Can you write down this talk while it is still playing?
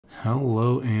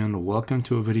Hello and welcome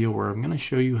to a video where I'm going to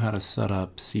show you how to set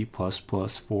up C++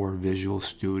 for Visual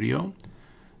Studio.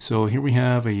 So here we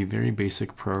have a very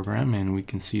basic program and we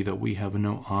can see that we have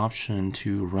no option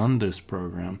to run this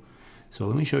program. So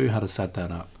let me show you how to set that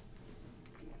up.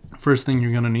 First thing you're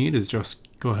going to need is just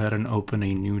go ahead and open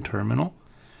a new terminal.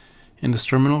 In this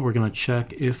terminal we're going to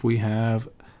check if we have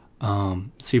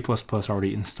C++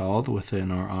 already installed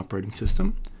within our operating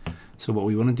system. So what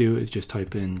we want to do is just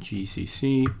type in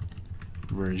GCC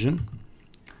version.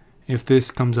 If this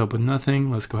comes up with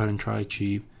nothing, let's go ahead and try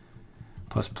G++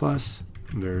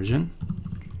 version.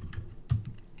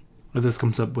 If this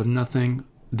comes up with nothing,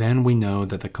 then we know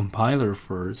that the compiler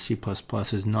for C++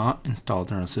 is not installed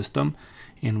in our system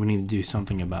and we need to do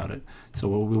something about it. So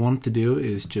what we want to do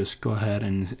is just go ahead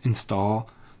and install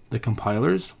the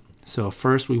compilers. So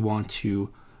first we want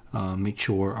to make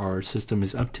sure our system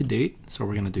is up to date. So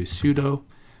we're going to do sudo,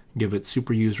 give it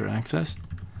super user access,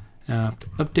 apt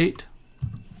update,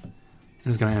 and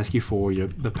it's going to ask you for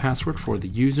the password for the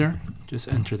user. Just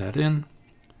enter that in,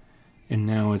 and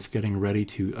now it's getting ready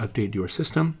to update your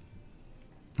system.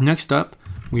 Next up,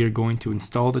 we are going to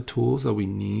install the tools that we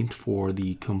need for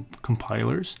the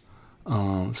compilers.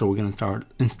 So we're going to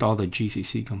install the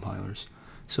GCC compilers.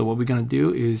 So what we're going to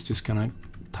do is just going to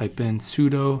type in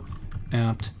sudo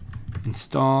apt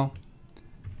install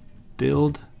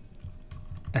build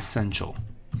essential,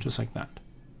 just like that.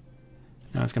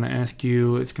 Now it's going to ask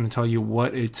you, it's going to tell you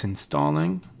what it's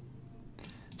installing.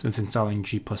 So it's installing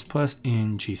G++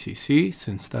 and GCC,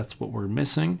 since that's what we're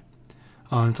missing.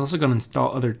 It's also going to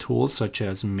install other tools such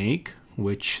as Make,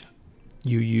 which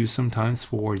you use sometimes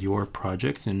for your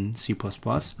projects in C++. I'm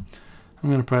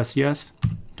going to press yes.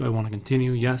 Do I want to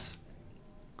continue? Yes.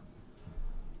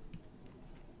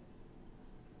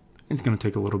 It's going to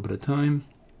take a little bit of time.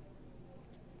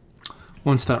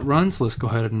 Once that runs, let's go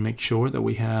ahead and make sure that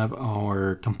we have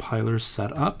our compilers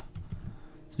set up.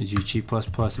 So G++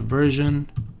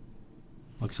 version,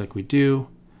 looks like we do.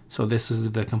 So this is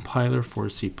the compiler for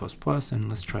C++, and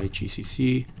let's try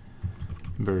GCC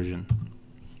version.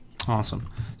 Awesome.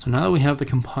 So now that we have the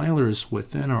compilers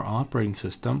within our operating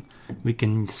system, we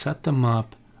can set them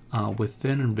up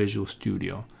within Visual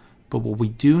Studio. But what we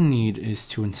do need is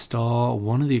to install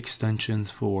one of the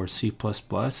extensions for C++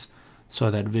 so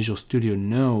that Visual Studio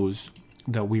knows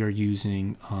that we are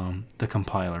using the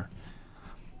compiler.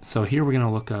 So here we're going to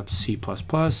look up C++,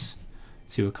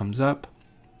 see what comes up.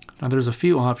 Now there's a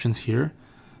few options here.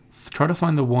 Try to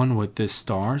find the one with this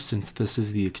star, since this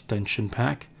is the extension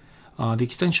pack. The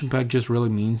extension pack just really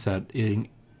means that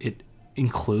it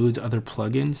includes other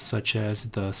plugins such as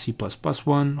the C++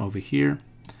 one over here,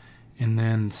 and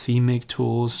then CMake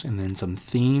tools, and then some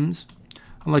themes.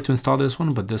 I'd like to install this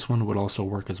one, but this one would also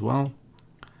work as well.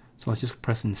 So let's just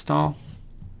press install.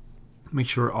 Make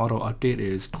sure auto update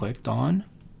is clicked on.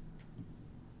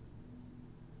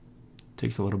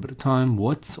 Takes a little bit of time.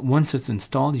 Once it's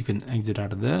installed, you can exit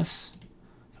out of this,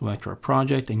 go back to our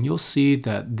project, and you'll see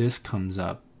that this comes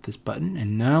up, this button,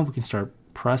 and now we can start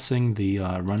pressing the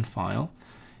run file,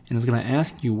 and it's going to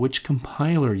ask you which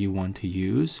compiler you want to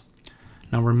use.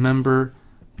 Now remember,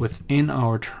 within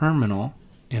our terminal,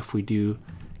 if we do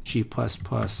G++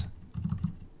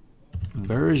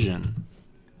 version,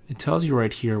 it tells you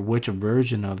right here which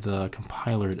version of the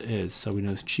compiler it is. So we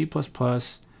know it's G++, and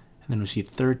then we see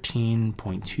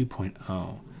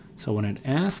 13.2.0. So when it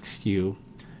asks you,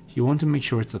 you want to make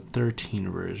sure it's a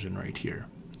 13 version right here.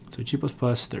 So G++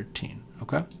 13,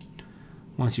 okay?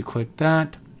 Once you click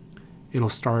that, it'll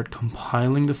start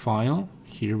compiling the file.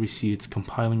 Here we see it's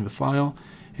compiling the file,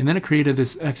 and then it created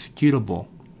this executable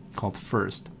called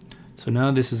first. So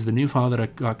now this is the new file that I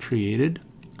got created,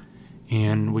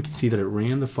 and we can see that it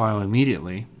ran the file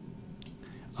immediately.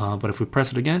 But if we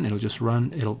press it again, it'll just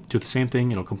run, it'll do the same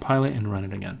thing, it'll compile it and run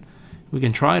it again. We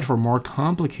can try it for more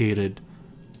complicated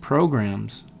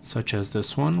programs, such as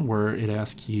this one, where it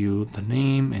asks you the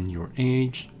name and your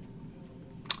age.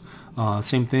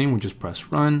 Same thing, we just press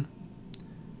run,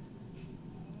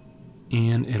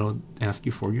 and it'll ask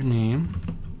you for your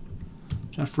name,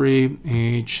 Jeffrey,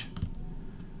 age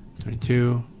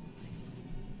 32,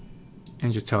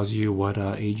 and just tells you what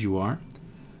age you are.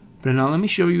 But now let me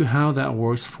show you how that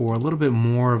works for a little bit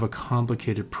more of a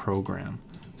complicated program.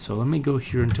 So let me go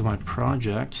here into my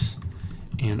projects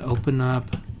and open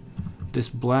up this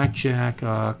Blackjack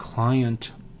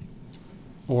client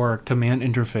or command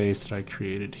interface that I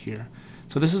created here.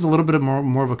 So this is a little bit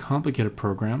more of a complicated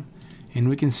program, and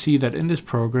we can see that in this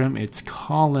program it's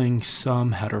calling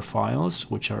some header files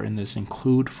which are in this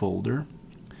include folder,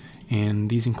 and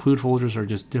these include folders are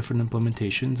just different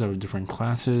implementations of different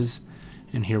classes,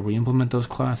 and here we implement those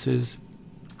classes.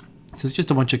 So it's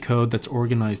just a bunch of code that's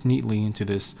organized neatly into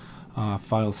this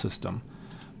file system.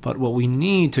 But what we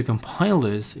need to compile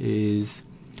this is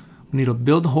we need to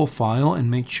build the whole file and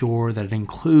make sure that it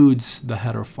includes the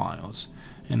header files.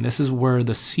 And this is where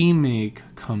the CMake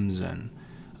comes in.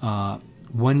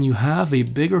 When you have a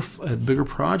bigger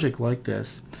project like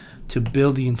this, to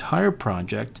build the entire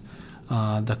project,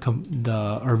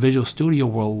 our Visual Studio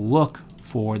will look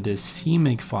for this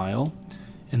CMake file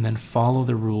and then follow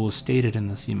the rules stated in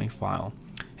the CMake file.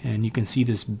 And you can see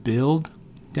this build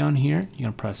down here. You're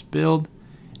going to press build,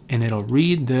 and it'll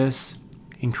read this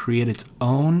and create its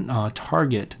own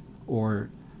target or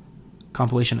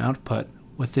compilation output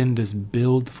within this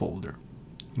build folder.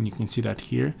 And you can see that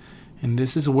here. And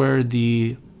this is where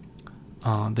the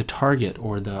target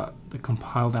or the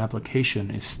compiled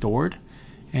application is stored.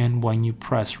 And when you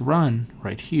press run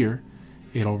right here,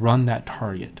 it'll run that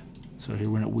target. So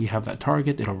here when we have that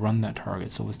target, it'll run that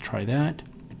target. So let's try that.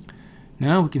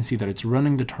 Now we can see that it's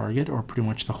running the target, or pretty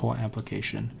much the whole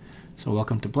application. So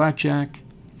welcome to Blackjack.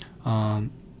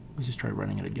 Let's just try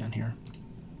running it again here.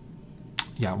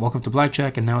 Yeah, welcome to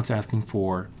Blackjack, and now it's asking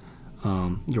for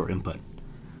your input.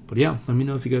 But yeah, let me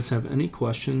know if you guys have any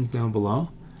questions down below.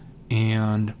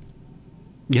 And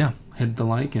yeah, hit the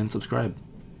like and subscribe,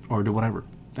 or do whatever.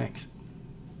 Thanks.